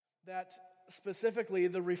that specifically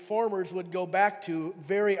the Reformers would go back to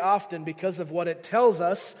very often because of what it tells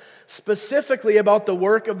us specifically about the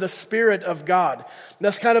work of the Spirit of God. And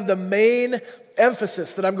that's kind of the main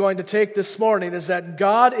emphasis that I'm going to take this morning, is that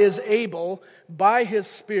God is able, by His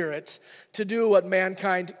Spirit, to do what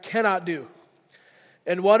mankind cannot do.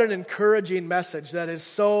 And what an encouraging message that is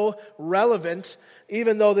so relevant,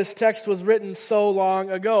 even though this text was written so long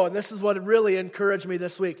ago. And this is what really encouraged me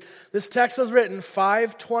this week. This text was written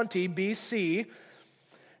 520 BC,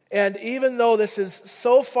 and even though this is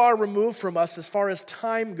so far removed from us as far as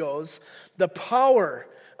time goes, the power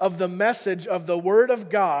of the message of the Word of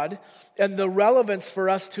God and the relevance for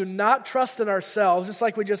us to not trust in ourselves, just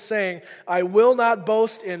like we just sang, I will not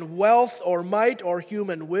boast in wealth or might or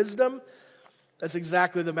human wisdom. That's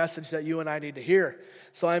exactly the message that you and I need to hear.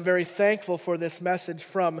 So I'm very thankful for this message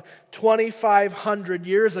from 2,500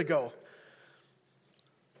 years ago.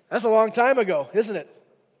 That's a long time ago, isn't it?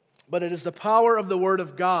 But it is the power of the Word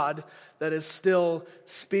of God that is still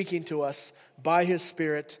speaking to us by His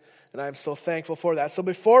Spirit, and I'm so thankful for that. So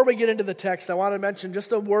before we get into the text, I want to mention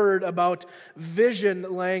just a word about vision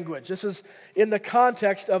language. This is in the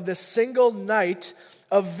context of this single night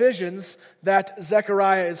of visions that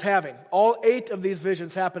Zechariah is having. All 8 of these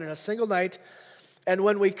visions happen in a single night. And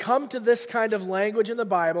when we come to this kind of language in the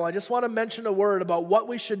Bible, I just want to mention a word about what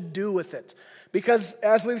we should do with it. Because,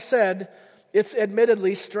 as we've said, it's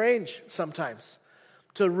admittedly strange sometimes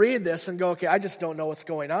to read this and go, okay, I just don't know what's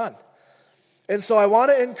going on. And so I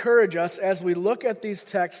want to encourage us as we look at these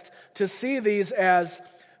texts to see these as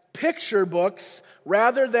picture books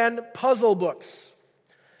rather than puzzle books.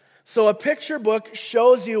 So a picture book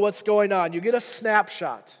shows you what's going on. You get a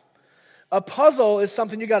snapshot. A puzzle is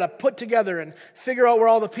something you got to put together and figure out where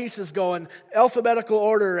all the pieces go in alphabetical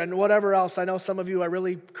order and whatever else. I know some of you are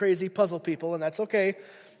really crazy puzzle people, and that's okay.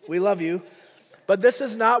 We love you. But this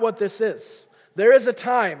is not what this is. There is a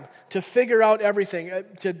time to figure out everything,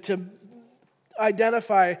 to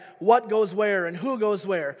identify what goes where and who goes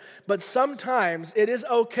where. But sometimes it is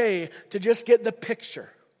okay to just get the picture.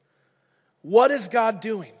 What is God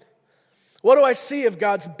doing? What do I see of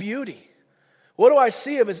God's beauty? What do I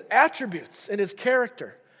see of His attributes and His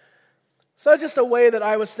character? So that's just a way that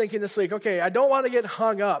I was thinking this week. Okay, I don't want to get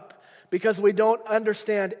hung up because we don't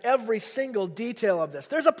understand every single detail of this.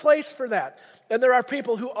 There's a place for that, and there are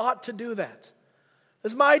people who ought to do that.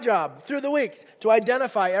 It's my job through the week to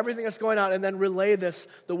identify everything that's going on and then relay this,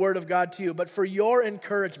 the Word of God, to you. But for your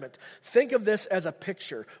encouragement, think of this as a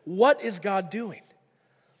picture. What is God doing?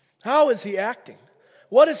 How is He acting?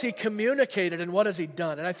 What has He communicated and what has He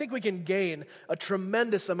done? And I think we can gain a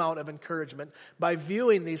tremendous amount of encouragement by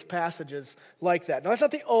viewing these passages like that. Now, that's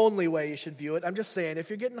not the only way you should view it. I'm just saying, if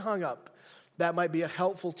you're getting hung up, that might be a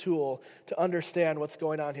helpful tool to understand what's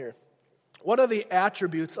going on here. What are the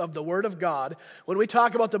attributes of the Word of God? When we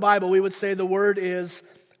talk about the Bible, we would say the Word is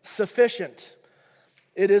sufficient.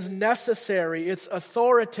 It is necessary. It's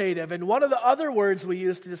authoritative. And one of the other words we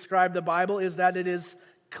use to describe the Bible is that it is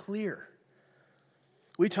clear.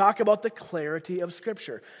 We talk about the clarity of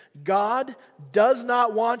Scripture. God does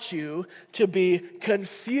not want you to be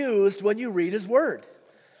confused when you read His Word.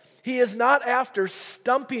 He is not after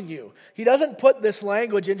stumping you. He doesn't put this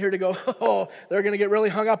language in here to go, oh, they're going to get really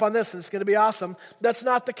hung up on this and it's going to be awesome. That's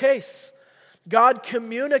not the case. God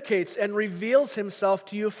communicates and reveals Himself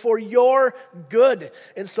to you for your good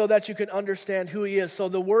and so that you can understand who He is. So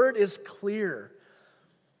the Word is clear.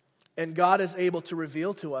 And God is able to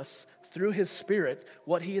reveal to us through His Spirit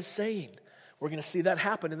what He is saying. We're going to see that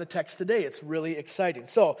happen in the text today. It's really exciting.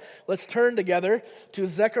 So let's turn together to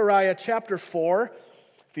Zechariah chapter 4.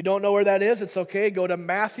 If you don't know where that is, it's okay. Go to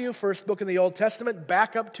Matthew, first book in the Old Testament,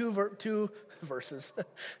 back up two verses,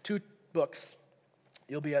 2 books.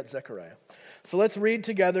 You'll be at Zechariah. So let's read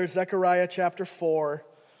together Zechariah chapter 4,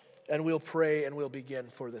 and we'll pray and we'll begin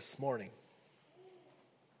for this morning.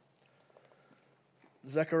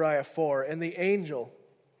 Zechariah 4, and the angel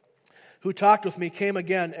who talked with me came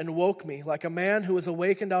again and woke me like a man who is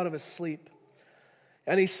awakened out of his sleep.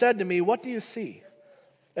 And he said to me, "What do you see?"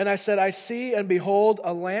 And I said, "I see and behold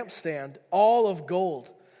a lampstand, all of gold,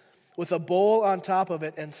 with a bowl on top of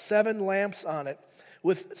it and 7 lamps on it,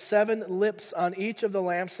 with 7 lips on each of the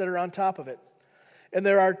lamps that are on top of it. And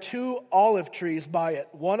there are 2 olive trees by it,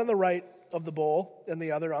 one on the right of the bowl and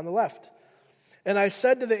the other on the left. And I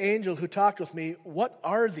said to the angel who talked with me, 'What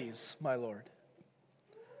are these, my Lord?'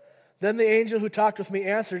 Then the angel who talked with me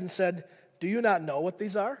answered and said, 'Do you not know what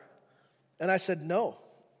these are?' And I said, 'No.'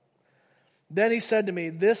 Then he said to me,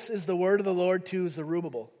 'This is the word of the Lord to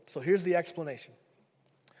Zerubbabel.'" So here's the explanation.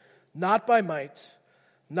 "Not by might,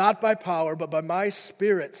 not by power, but by my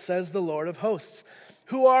Spirit, says the Lord of hosts.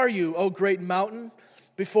 Who are you, O great mountain?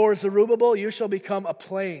 Before Zerubbabel you shall become a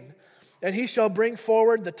plain, and he shall bring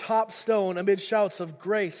forward the top stone amid shouts of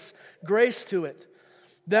grace, grace to it.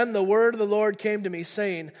 Then the word of the Lord came to me,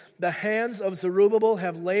 saying, The hands of Zerubbabel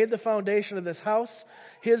have laid the foundation of this house.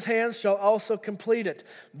 His hands shall also complete it.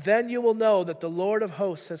 Then you will know that the Lord of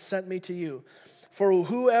hosts has sent me to you. For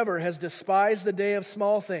whoever has despised the day of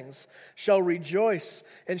small things shall rejoice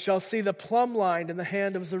and shall see the plumb line in the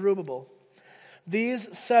hand of Zerubbabel.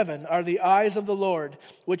 These 7 are the eyes of the Lord,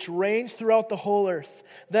 which range throughout the whole earth.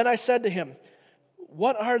 Then I said to him,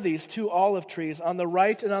 What are these 2 olive trees on the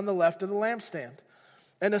right and on the left of the lampstand?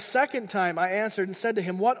 And a second time I answered and said to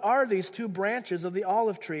him, What are these 2 branches of the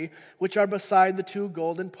olive tree which are beside the 2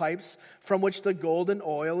 golden pipes from which the golden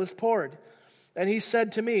oil is poured? And he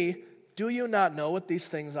said to me, Do you not know what these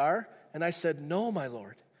things are? And I said, No, my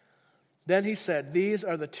Lord. Then he said, These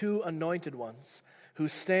are the 2 anointed ones who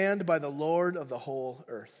stand by the Lord of the whole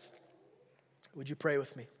earth. Would you pray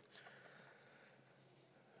with me?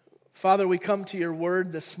 Father, we come to your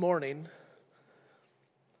word this morning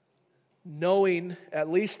knowing at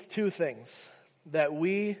least 2 things: that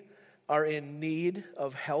we are in need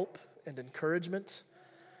of help and encouragement,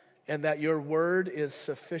 and that your word is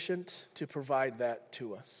sufficient to provide that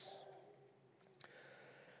to us.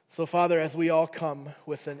 So, Father, as we all come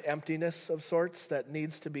with an emptiness of sorts that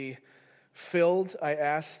needs to be filled, I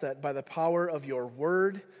ask that by the power of your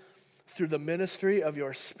word, through the ministry of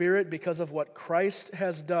your Spirit, because of what Christ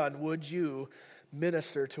has done, would you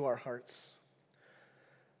minister to our hearts?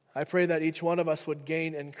 I pray that each one of us would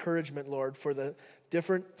gain encouragement, Lord, for the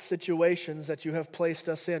different situations that you have placed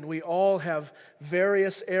us in. We all have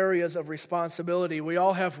various areas of responsibility. We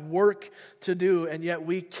all have work to do, and yet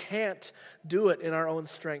we can't do it in our own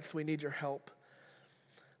strength. We need your help.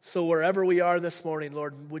 So wherever we are this morning,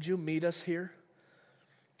 Lord, would you meet us here?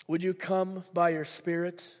 Would you come by your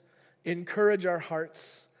Spirit, encourage our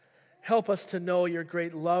hearts, help us to know your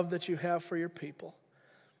great love that you have for your people,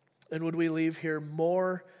 and would we leave here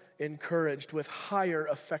more encouraged with higher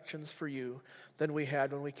affections for you than we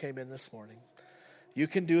had when we came in this morning. You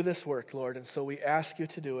can do this work, Lord, and so we ask you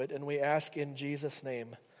to do it, and we ask in Jesus'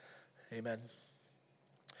 name, amen.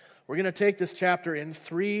 We're going to take this chapter in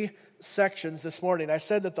 3 sections this morning. I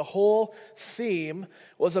said that the whole theme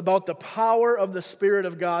was about the power of the Spirit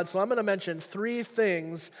of God, so I'm going to mention 3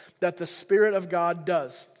 things that the Spirit of God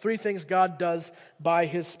does. 3 things God does by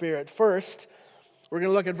His Spirit. First, we're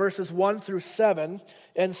going to look at verses 1 through 7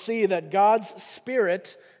 and see that God's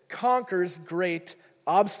Spirit conquers great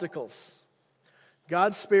obstacles.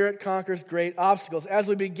 God's Spirit conquers great obstacles. As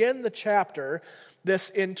we begin the chapter, this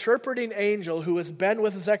interpreting angel who has been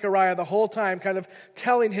with Zechariah the whole time, kind of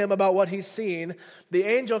telling him about what he's seen, the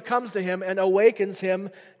angel comes to him and awakens him,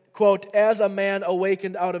 quote, as a man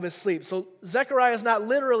awakened out of his sleep. So Zechariah is not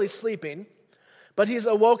literally sleeping, but he's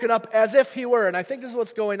awoken up as if he were. And I think this is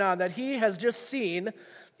what's going on, that he has just seen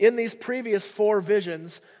in these previous 4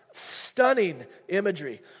 visions stunning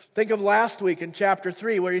imagery. Think of last week in chapter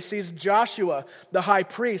 3 where he sees Joshua, the high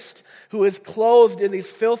priest, who is clothed in these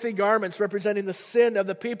filthy garments representing the sin of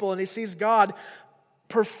the people, and he sees God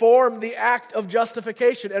perform the act of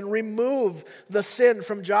justification and remove the sin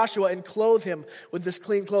from Joshua and clothe him with this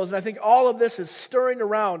clean clothes. And I think all of this is stirring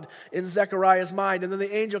around in Zechariah's mind, and then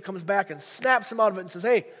the angel comes back and snaps him out of it and says,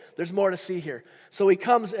 hey, there's more to see here. So he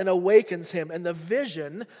comes and awakens him, and the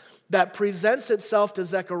vision that presents itself to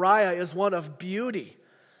Zechariah is one of beauty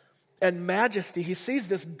and majesty. He sees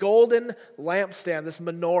this golden lampstand, this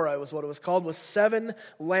menorah was what it was called, with 7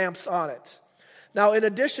 lamps on it. Now, in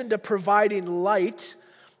addition to providing light,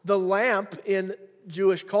 the lamp in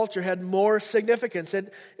Jewish culture had more significance.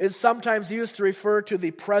 It is sometimes used to refer to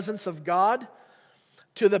the presence of God,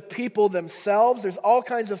 to the people themselves. There's all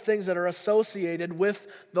kinds of things that are associated with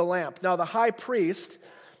the lamp. Now, the high priest,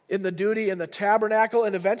 in the duty in the tabernacle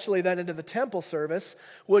and eventually then into the temple service,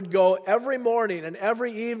 would go every morning and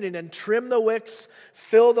every evening and trim the wicks,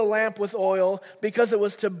 fill the lamp with oil, because it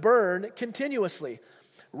was to burn continuously,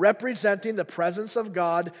 representing the presence of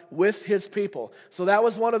God with his people. So that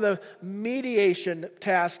was one of the mediation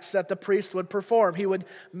tasks that the priest would perform. He would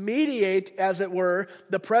mediate, as it were,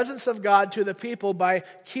 the presence of God to the people by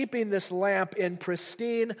keeping this lamp in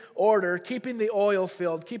pristine order, keeping the oil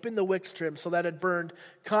filled, keeping the wicks trimmed so that it burned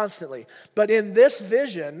constantly. But in this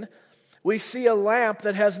vision, we see a lamp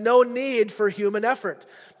that has no need for human effort.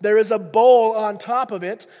 There is a bowl on top of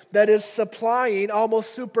it that is supplying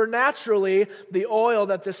almost supernaturally the oil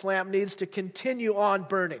that this lamp needs to continue on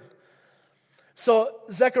burning. So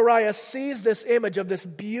Zechariah sees this image of this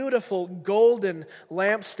beautiful golden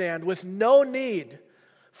lampstand with no need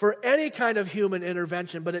for any kind of human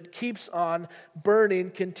intervention, but it keeps on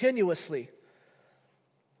burning continuously.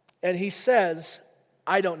 And he says,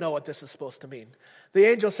 I don't know what this is supposed to mean. The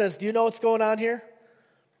angel says, do you know what's going on here?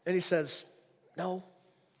 And he says, no.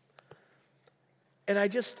 And I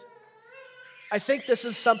think this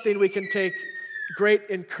is something we can take great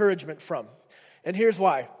encouragement from. And here's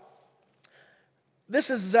why. This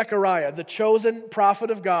is Zechariah, the chosen prophet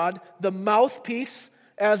of God, the mouthpiece,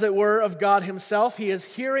 as it were, of God himself. He is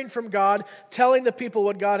hearing from God, telling the people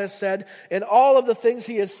what God has said, and all of the things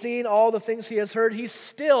he has seen, all the things he has heard, he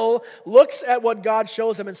still looks at what God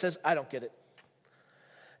shows him and says, I don't get it.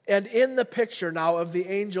 And in the picture now of the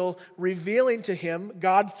angel revealing to him,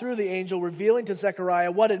 God through the angel revealing to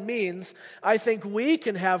Zechariah what it means, I think we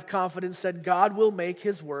can have confidence that God will make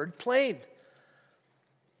his word plain.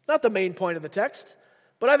 Not the main point of the text,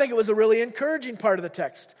 but I think it was a really encouraging part of the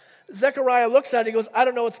text. Zechariah looks at it and he goes, I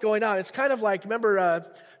don't know what's going on. It's kind of like, remember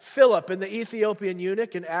Philip and the Ethiopian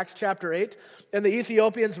eunuch in Acts chapter 8? And the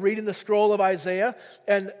Ethiopian's reading the scroll of Isaiah.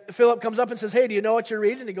 And Philip comes up and says, hey, do you know what you're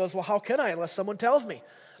reading? And he goes, well, how can I unless someone tells me?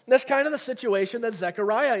 And that's kind of the situation that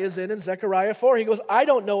Zechariah is in Zechariah 4. He goes, I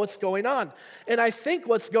don't know what's going on. And I think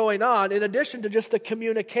what's going on, in addition to just the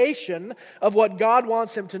communication of what God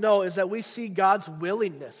wants him to know, is that we see God's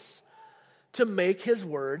willingness to make his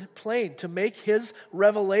word plain, to make his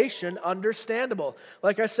revelation understandable.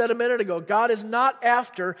 Like I said a minute ago, God is not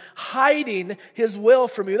after hiding his will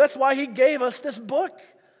from you. That's why he gave us this book,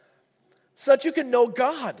 so that you can know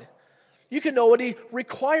God. You can know what he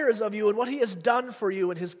requires of you and what he has done for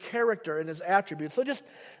you and his character and his attributes. So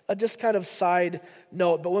just kind of side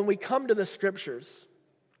note, but when we come to the scriptures,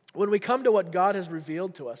 when we come to what God has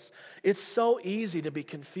revealed to us, it's so easy to be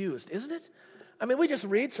confused, isn't it? I mean, we just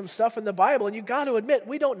read some stuff in the Bible, and you got to admit,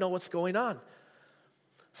 we don't know what's going on.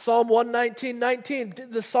 Psalm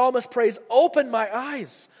 119:19, the psalmist prays, open my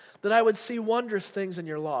eyes that I would see wondrous things in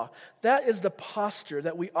your law. That is the posture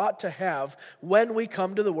that we ought to have when we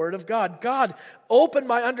come to the Word of God. God, open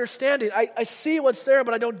my understanding. I see what's there,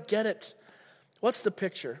 but I don't get it. What's the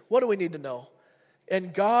picture? What do we need to know?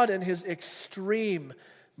 And God, in his extreme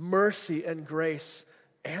mercy and grace,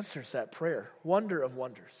 answers that prayer. Wonder of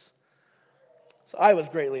wonders. So I was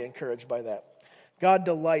greatly encouraged by that. God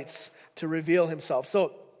delights to reveal himself.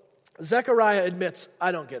 So Zechariah admits,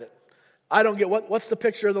 I don't get it. I don't get what's the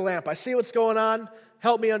picture of the lamp. I see what's going on.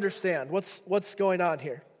 Help me understand. What's going on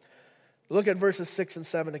here? Look at verses 6 and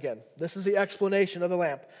 7 again. This is the explanation of the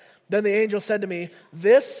lamp. Then the angel said to me,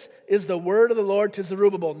 this is the word of the Lord to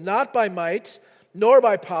Zerubbabel, not by might, nor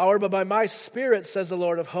by power, but by my spirit, says the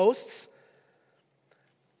Lord of hosts.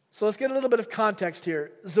 So let's get a little bit of context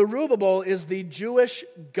here. Zerubbabel is the Jewish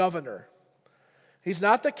governor. He's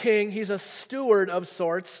not the king, he's a steward of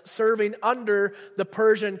sorts, serving under the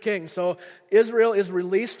Persian king. So Israel is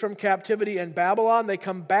released from captivity in Babylon. They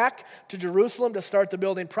come back to Jerusalem to start the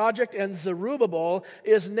building project, and Zerubbabel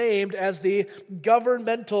is named as the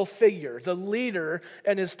governmental figure, the leader,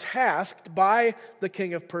 and is tasked by the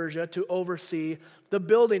king of Persia to oversee the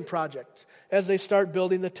building project as they start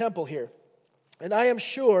building the temple here. And I am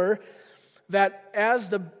sure that as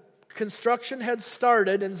the construction had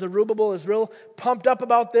started and Zerubbabel is real pumped up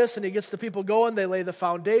about this and he gets the people going, they lay the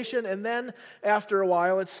foundation, and then after a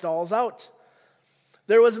while it stalls out.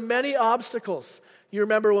 There was many obstacles. You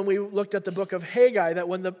remember when we looked at the book of Haggai that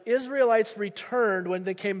when the Israelites returned, when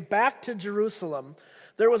they came back to Jerusalem,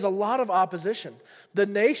 there was a lot of opposition. The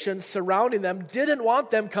nations surrounding them didn't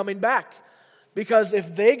want them coming back. Because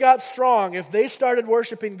if they got strong, if they started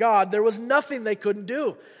worshiping God, there was nothing they couldn't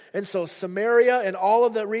do. And so Samaria and all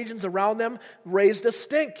of the regions around them raised a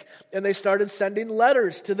stink. And they started sending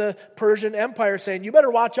letters to the Persian Empire saying, you better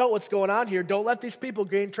watch out what's going on here. Don't let these people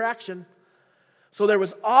gain traction. So there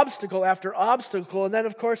was obstacle after obstacle. And then,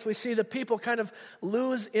 of course, we see the people kind of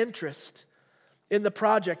lose interest in the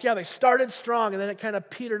project. Yeah, they started strong, and then it kind of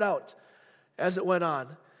petered out as it went on.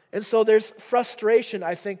 And so there's frustration,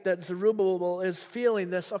 I think, that Zerubbabel is feeling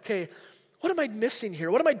this, okay, what am I missing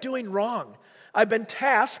here? What am I doing wrong? I've been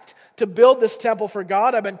tasked to build this temple for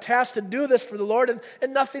God. I've been tasked to do this for the Lord,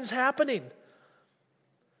 and nothing's happening.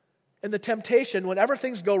 And the temptation, whenever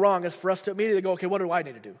things go wrong, is for us to immediately go, okay, what do I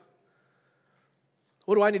need to do?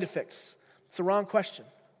 What do I need to fix? It's the wrong question.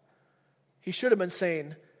 He should have been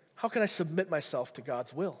saying, how can I submit myself to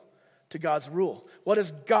God's will? To God's rule. What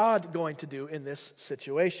is God going to do in this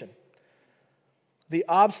situation? The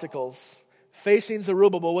obstacles facing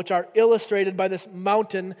Zerubbabel, which are illustrated by this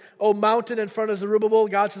mountain, mountain in front of Zerubbabel,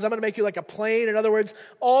 God says, I'm going to make you like a plain. In other words,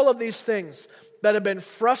 all of these things that have been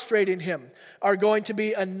frustrating him are going to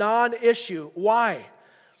be a non-issue. Why?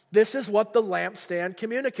 This is what the lampstand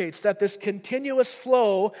communicates, that this continuous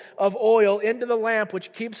flow of oil into the lamp,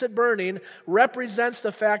 which keeps it burning, represents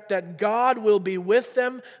the fact that God will be with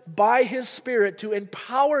them by His Spirit to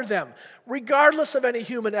empower them, regardless of any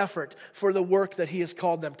human effort, for the work that He has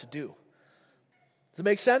called them to do. Does it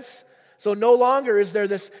make sense? So no longer is there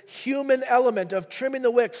this human element of trimming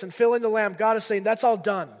the wicks and filling the lamp. God is saying, that's all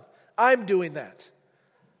done. I'm doing that.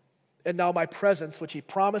 And now my presence, which He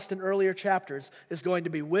promised in earlier chapters, is going to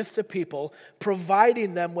be with the people,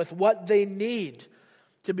 providing them with what they need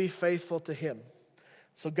to be faithful to Him.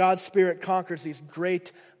 So God's Spirit conquers these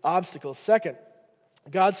great obstacles. Second,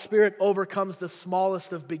 God's Spirit overcomes the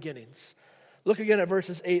smallest of beginnings. Look again at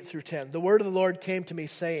verses 8 through 10. The word of the Lord came to me,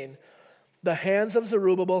 saying, the hands of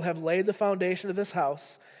Zerubbabel have laid the foundation of this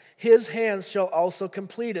house. His hands shall also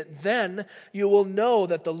complete it. Then you will know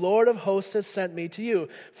that the Lord of hosts has sent me to you.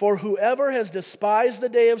 For whoever has despised the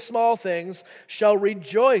day of small things shall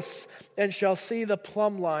rejoice and shall see the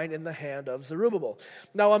plumb line in the hand of Zerubbabel.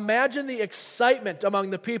 Now imagine the excitement among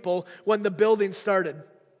the people when the building started.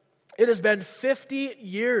 It has been 50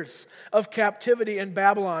 years of captivity in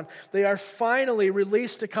Babylon. They are finally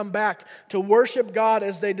released to come back to worship God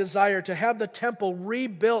as they desire, to have the temple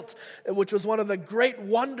rebuilt, which was one of the great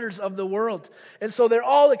wonders of the world. And so they're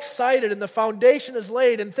all excited, and the foundation is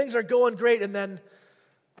laid, and things are going great, and then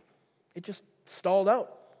it just stalled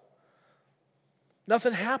out.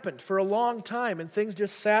 Nothing happened for a long time, and things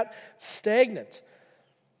just sat stagnant.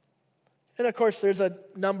 And of course, there's a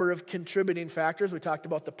number of contributing factors. We talked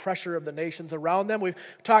about the pressure of the nations around them. We've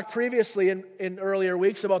talked previously in earlier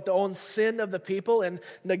weeks about the own sin of the people and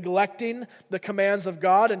neglecting the commands of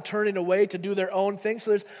God and turning away to do their own thing.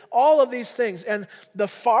 So there's all of these things. And the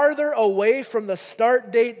farther away from the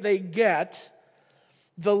start date they get,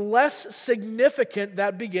 the less significant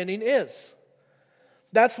that beginning is.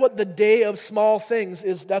 That's what the day of small things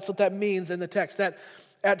is. That's what that means in the text. That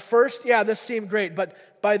at first, yeah, this seemed great, but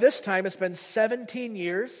by this time it's been 17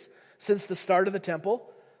 years since the start of the temple,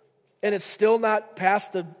 and it's still not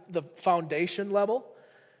past the foundation level.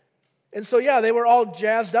 And so, yeah, they were all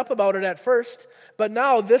jazzed up about it at first, but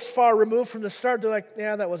now this far removed from the start, they're like,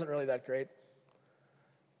 yeah, that wasn't really that great.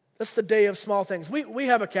 That's the day of small things. We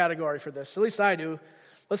have a category for this, at least I do.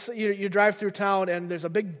 Let's say you drive through town and there's a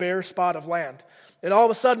big bare spot of land. And all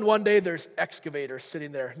of a sudden, one day, there's excavators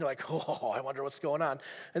sitting there. And you're like, oh, I wonder what's going on.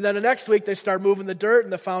 And then the next week, they start moving the dirt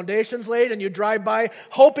and the foundation's laid. And you drive by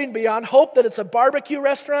hoping beyond hope that it's a barbecue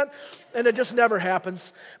restaurant. And it just never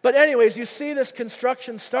happens. But anyways, you see this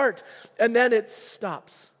construction start. And then it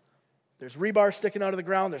stops. There's rebar sticking out of the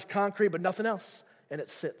ground. There's concrete, but nothing else. And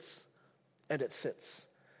it sits. And it sits.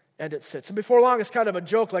 And it sits. And before long, it's kind of a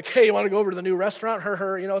joke, like, hey, you want to go over to the new restaurant?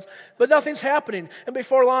 But nothing's happening. And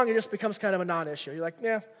before long, it just becomes kind of a non-issue. You're like,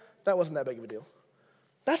 yeah, that wasn't that big of a deal.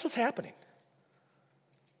 That's what's happening.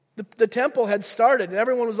 The temple had started, and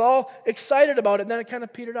everyone was all excited about it, and then it kind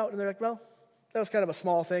of petered out. And they're like, well, that was kind of a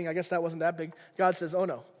small thing. I guess that wasn't that big. God says, oh,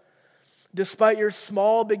 no. Despite your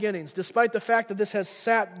small beginnings, despite the fact that this has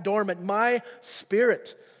sat dormant, my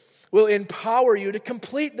Spirit will empower you to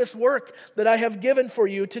complete this work that I have given for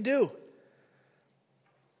you to do.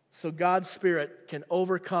 So God's Spirit can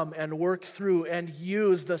overcome and work through and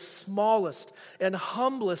use the smallest and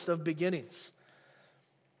humblest of beginnings,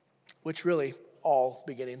 which really all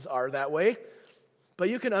beginnings are that way. But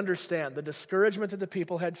you can understand the discouragement that the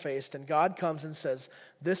people had faced, and God comes and says,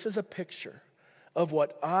 this is a picture of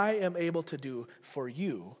what I am able to do for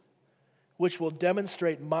you, which will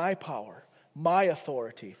demonstrate my power, my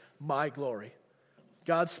authority, my glory.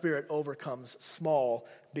 God's Spirit overcomes small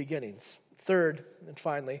beginnings. Third, and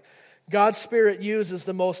finally, God's Spirit uses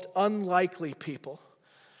the most unlikely people.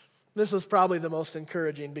 This was probably the most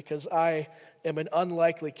encouraging because I am an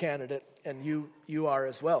unlikely candidate, and you are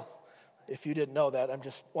as well. If you didn't know that, I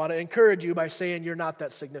just want to encourage you by saying you're not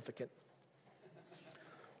that significant.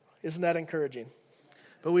 Isn't that encouraging?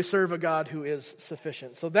 But we serve a God who is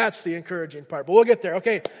sufficient. So that's the encouraging part. But we'll get there.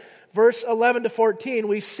 Okay, verse 11 to 14,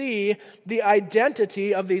 we see the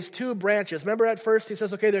identity of these two branches. Remember at first he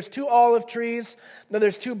says, okay, there's two olive trees, then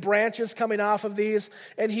there's two branches coming off of these.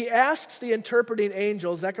 And he asks the interpreting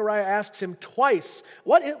angel, Zechariah asks him twice,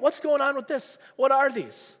 what's going on with this? What are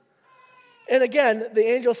these? And again, the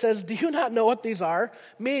angel says, do you not know what these are?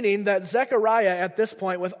 Meaning that Zechariah at this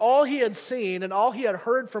point, with all he had seen and all he had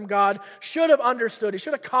heard from God, should have understood. He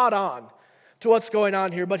should have caught on to what's going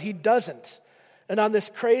on here, but he doesn't. And on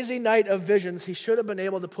this crazy night of visions, he should have been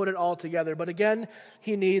able to put it all together. But again,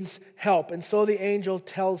 he needs help. And so the angel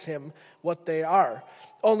tells him what they are.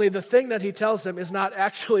 Only the thing that he tells him is not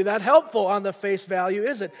actually that helpful on the face value,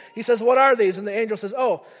 is it? He says, what are these? And the angel says,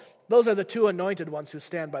 those are the two anointed ones who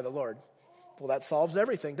stand by the Lord. Well, that solves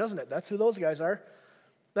everything, doesn't it? That's who those guys are.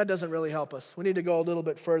 That doesn't really help us. We need to go a little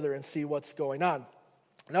bit further and see what's going on.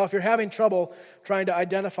 Now, if you're having trouble trying to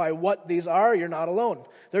identify what these are, you're not alone.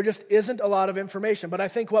 There just isn't a lot of information. But I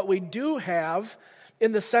think what we do have,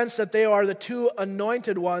 in the sense that they are the two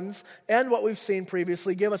anointed ones, and what we've seen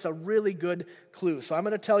previously, give us a really good clue. So I'm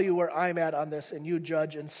going to tell you where I'm at on this, and you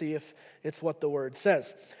judge and see if it's what the Word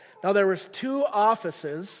says. Now, there was two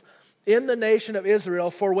offices in the nation of Israel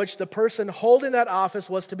for which the person holding that office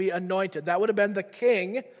was to be anointed. That would have been the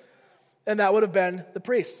king, and that would have been the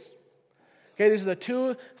priest. Okay, these are the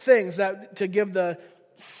two things that to give the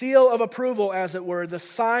seal of approval, as it were, the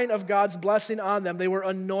sign of God's blessing on them. They were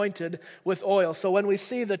anointed with oil. So when we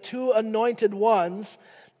see the two anointed ones,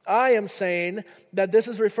 I am saying that this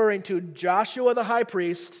is referring to Joshua the high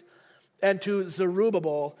priest and to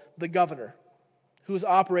Zerubbabel the governor, who's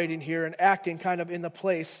operating here and acting kind of in the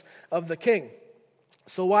place of the king.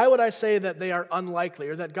 So why would I say that they are unlikely,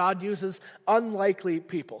 or that God uses unlikely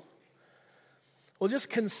people? Well,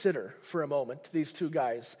 just consider for a moment these two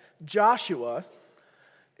guys. Joshua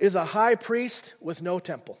is a high priest with no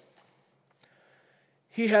temple.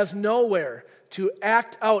 He has nowhere to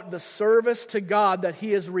act out the service to God that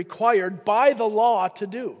he is required by the law to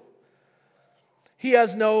do. He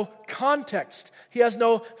has no context. He has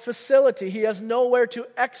no facility. He has nowhere to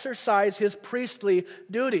exercise his priestly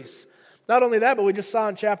duties. Not only that, but we just saw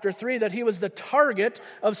in chapter 3 that he was the target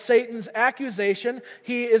of Satan's accusation.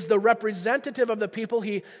 He is the representative of the people.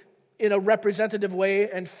 He, in a representative way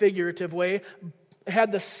and figurative way,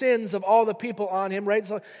 had the sins of all the people on him, right?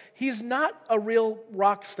 So he's not a real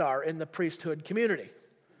rock star in the priesthood community.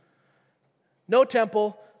 No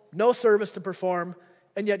temple, no service to perform,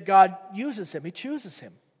 and yet God uses him. He chooses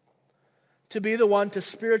him to be the one to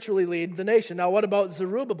spiritually lead the nation. Now, what about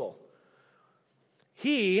Zerubbabel?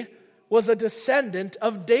 He was a descendant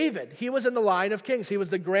of David. He was in the line of kings. He was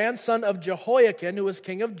the grandson of Jehoiakim, who was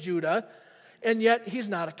king of Judah, and yet he's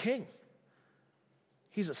not a king.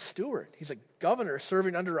 He's a steward. He's a governor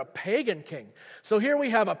serving under a pagan king. So here we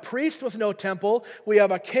have a priest with no temple. We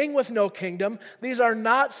have a king with no kingdom. These are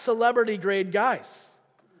not celebrity grade guys.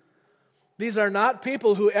 These are not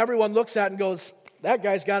people who everyone looks at and goes, that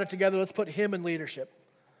guy's got it together, let's put him in leadership.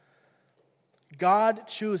 God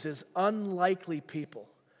chooses unlikely people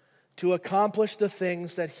to accomplish the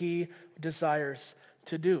things that he desires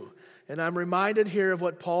to do. And I'm reminded here of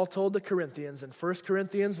what Paul told the Corinthians in 1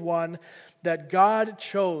 Corinthians 1, that God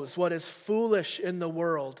chose what is foolish in the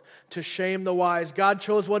world to shame the wise. God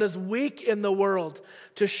chose what is weak in the world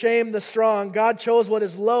to shame the strong. God chose what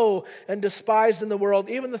is low and despised in the world,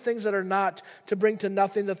 even the things that are not, to bring to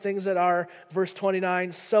nothing the things that are. Verse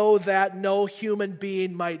 29, so that no human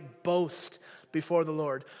being might boast before the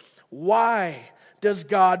Lord. Why does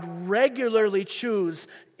God regularly choose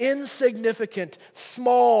insignificant,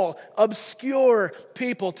 small, obscure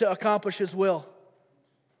people to accomplish his will?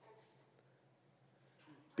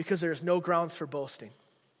 Because there's no grounds for boasting.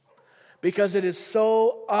 Because it is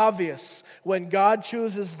so obvious when God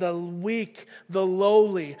chooses the weak, the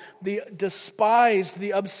lowly, the despised,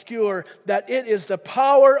 the obscure, that it is the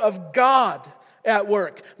power of God at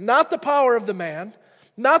work, not the power of the man,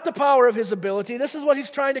 not the power of his ability. This is what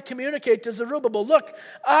he's trying to communicate to Zerubbabel. Look,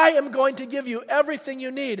 I am going to give you everything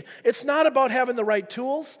you need. It's not about having the right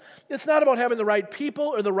tools. It's not about having the right people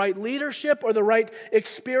or the right leadership or the right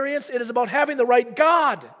experience. It is about having the right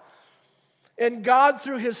God. And God,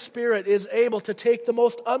 through his Spirit, is able to take the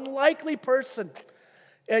most unlikely person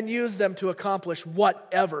and use them to accomplish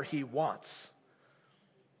whatever he wants.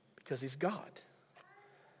 Because he's God.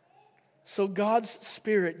 So God's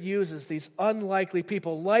Spirit uses these unlikely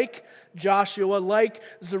people like Joshua, like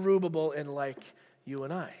Zerubbabel, and like you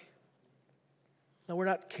and I. Now, we're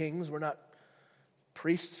not kings, we're not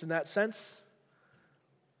priests in that sense.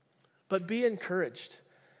 But be encouraged.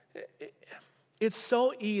 It's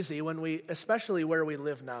so easy when we, especially where we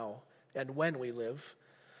live now and when we live,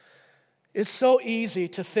 it's so easy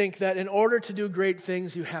to think that in order to do great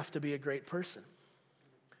things, you have to be a great person.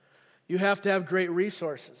 You have to have great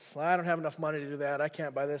resources. Well, I don't have enough money to do that. I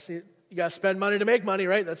can't buy this. You got to spend money to make money,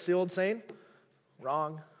 right? That's the old saying.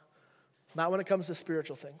 Wrong. Not when it comes to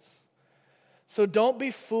spiritual things. So don't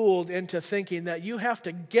be fooled into thinking that you have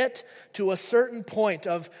to get to a certain point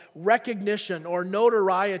of recognition or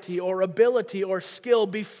notoriety or ability or skill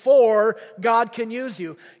before God can use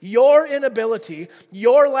you. Your inability,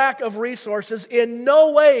 your lack of resources in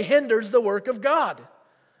no way hinders the work of God.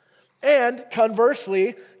 And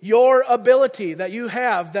conversely, your ability that you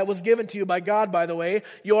have, that was given to you by God, by the way,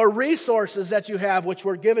 your resources that you have, which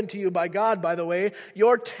were given to you by God, by the way,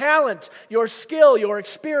 your talent, your skill, your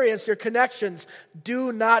experience, your connections,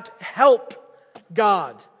 do not help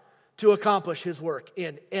God to accomplish His work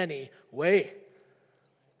in any way.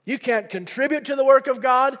 You can't contribute to the work of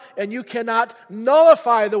God, and you cannot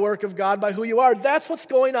nullify the work of God by who you are. That's what's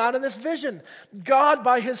going on in this vision. God,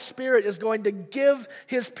 by His Spirit, is going to give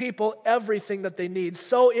His people everything that they need.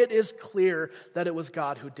 So it is clear that it was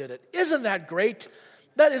God who did it. Isn't that great?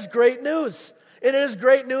 That is great news. And it is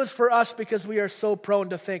great news for us because we are so prone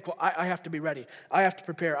to think, well, I have to be ready. I have to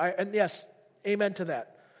prepare. And yes, amen to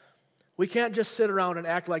that. We can't just sit around and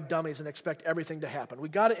act like dummies and expect everything to happen. We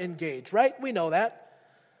got to engage, right? We know that.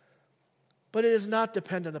 But it is not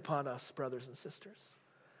dependent upon us, brothers and sisters.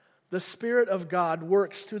 The Spirit of God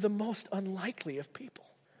works through the most unlikely of people.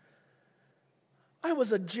 I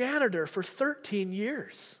was a janitor for 13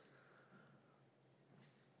 years.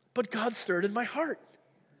 But God stirred in my heart.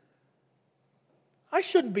 I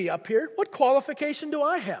shouldn't be up here. What qualification do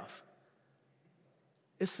I have?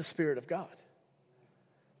 It's the Spirit of God.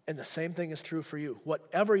 And the same thing is true for you.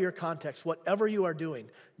 Whatever your context, whatever you are doing,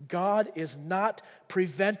 God is not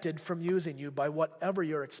prevented from using you by whatever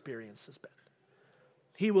your experience has been.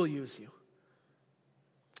 He will use you.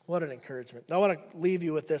 What an encouragement. Now I want to leave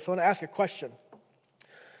you with this. I want to ask a question.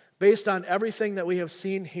 Based on everything that we have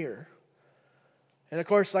seen here, and of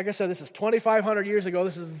course, like I said, this is 2,500 years ago.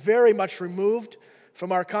 This is very much removed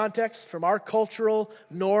from our context, from our cultural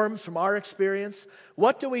norms, from our experience.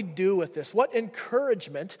 What do we do with this? What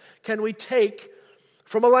encouragement can we take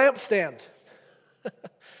from a lampstand?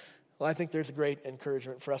 Well, I think there's a great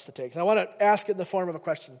encouragement for us to take. And I want to ask it in the form of a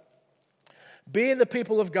question. Being the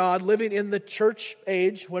people of God, living in the church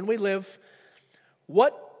age when we live,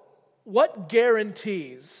 what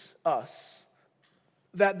guarantees us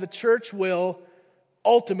that the church will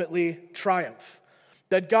ultimately triumph?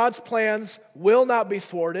 That God's plans will not be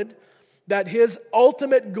thwarted, that His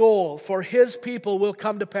ultimate goal for His people will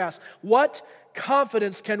come to pass. What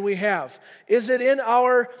confidence can we have? Is it in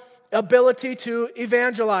our ability to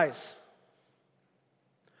evangelize?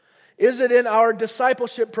 Is it in our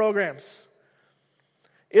discipleship programs?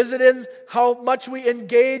 Is it in how much we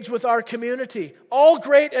engage with our community? All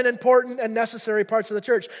great and important and necessary parts of the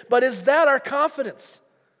church. But is that our confidence?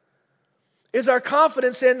 Is our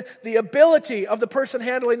confidence in the ability of the person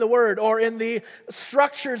handling the word or in the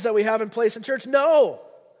structures that we have in place in church? No.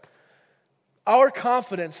 Our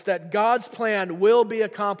confidence that God's plan will be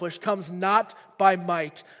accomplished comes not by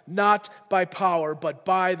might, not by power, but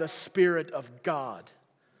by the Spirit of God.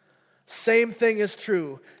 Same thing is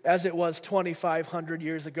true as it was 2,500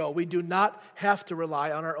 years ago. We do not have to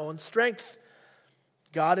rely on our own strength.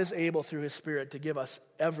 God is able through His Spirit to give us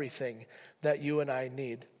everything that you and I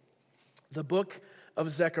need. The book of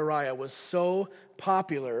Zechariah was so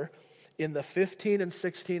popular in the 15 and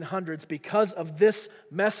 1600s because of this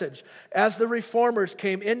message. As the reformers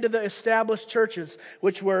came into the established churches,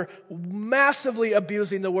 which were massively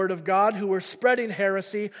abusing the Word of God, who were spreading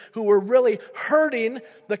heresy, who were really hurting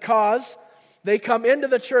the cause, they come into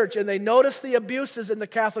the church and they notice the abuses in the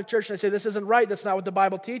Catholic Church and they say, this isn't right, that's not what the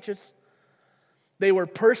Bible teaches. They were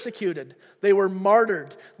persecuted. They were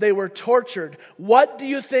martyred. They were tortured. What do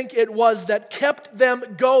you think it was that kept them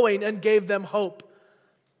going and gave them hope?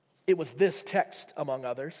 It was this text, among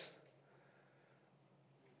others.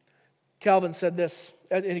 Calvin said this,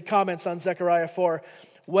 and he comments on Zechariah 4,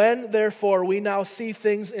 when, therefore, we now see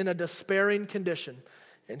things in a despairing condition,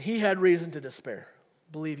 and he had reason to despair,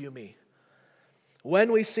 believe you me.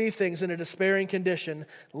 When we see things in a despairing condition,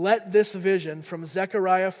 let this vision from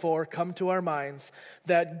Zechariah 4 come to our minds,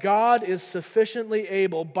 that God is sufficiently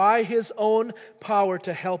able by His own power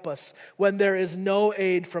to help us when there is no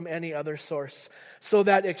aid from any other source, so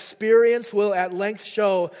that experience will at length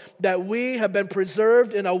show that we have been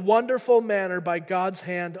preserved in a wonderful manner by God's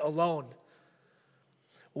hand alone.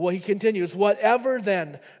 Well, he continues, whatever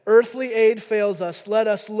then earthly aid fails us, let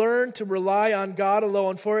us learn to rely on God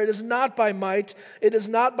alone, for it is not by might, it is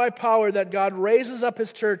not by power that God raises up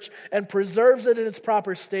His church and preserves it in its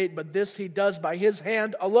proper state, but this He does by His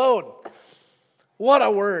hand alone. What a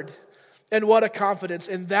word and what a confidence.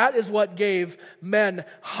 And that is what gave men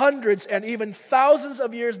hundreds and even thousands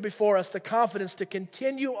of years before us the confidence to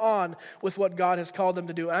continue on with what God has called them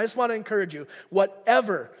to do. And I just want to encourage you,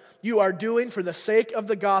 whatever you are doing for the sake of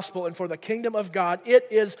the gospel and for the kingdom of God, it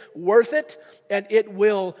is worth it and it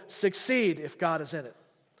will succeed if God is in it.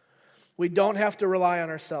 We don't have to rely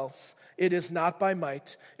on ourselves. It is not by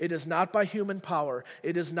might. It is not by human power.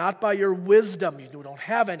 It is not by your wisdom. You don't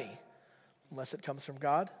have any unless it comes from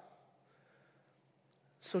God.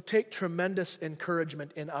 So take tremendous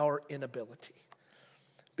encouragement in our inability,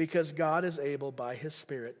 because God is able by His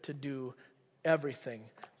Spirit to do everything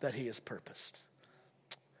that He has purposed.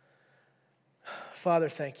 Father,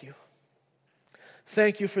 thank you.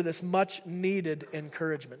 Thank you for this much needed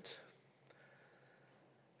encouragement.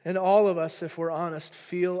 And all of us, if we're honest,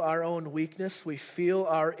 feel our own weakness. We feel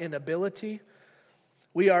our inability.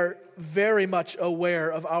 We are very much aware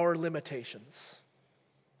of our limitations.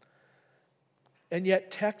 And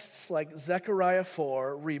yet texts like Zechariah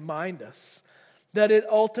 4 remind us that it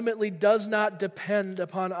ultimately does not depend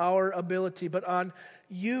upon our ability, but on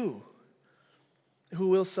you, who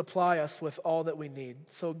will supply us with all that we need.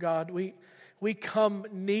 So God, we come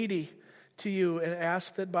needy to you and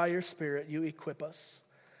ask that by your Spirit you equip us.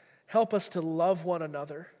 Help us to love one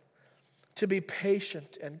another, to be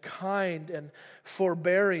patient and kind and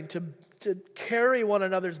forbearing, to carry one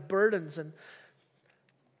another's burdens and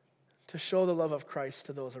to show the love of Christ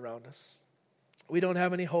to those around us. We don't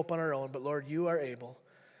have any hope on our own, but Lord, you are able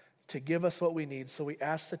to give us what we need. So we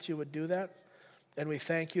ask that you would do that. And we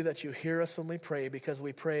thank you that you hear us when we pray, because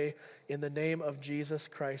we pray in the name of Jesus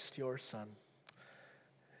Christ, your Son.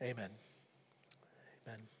 Amen.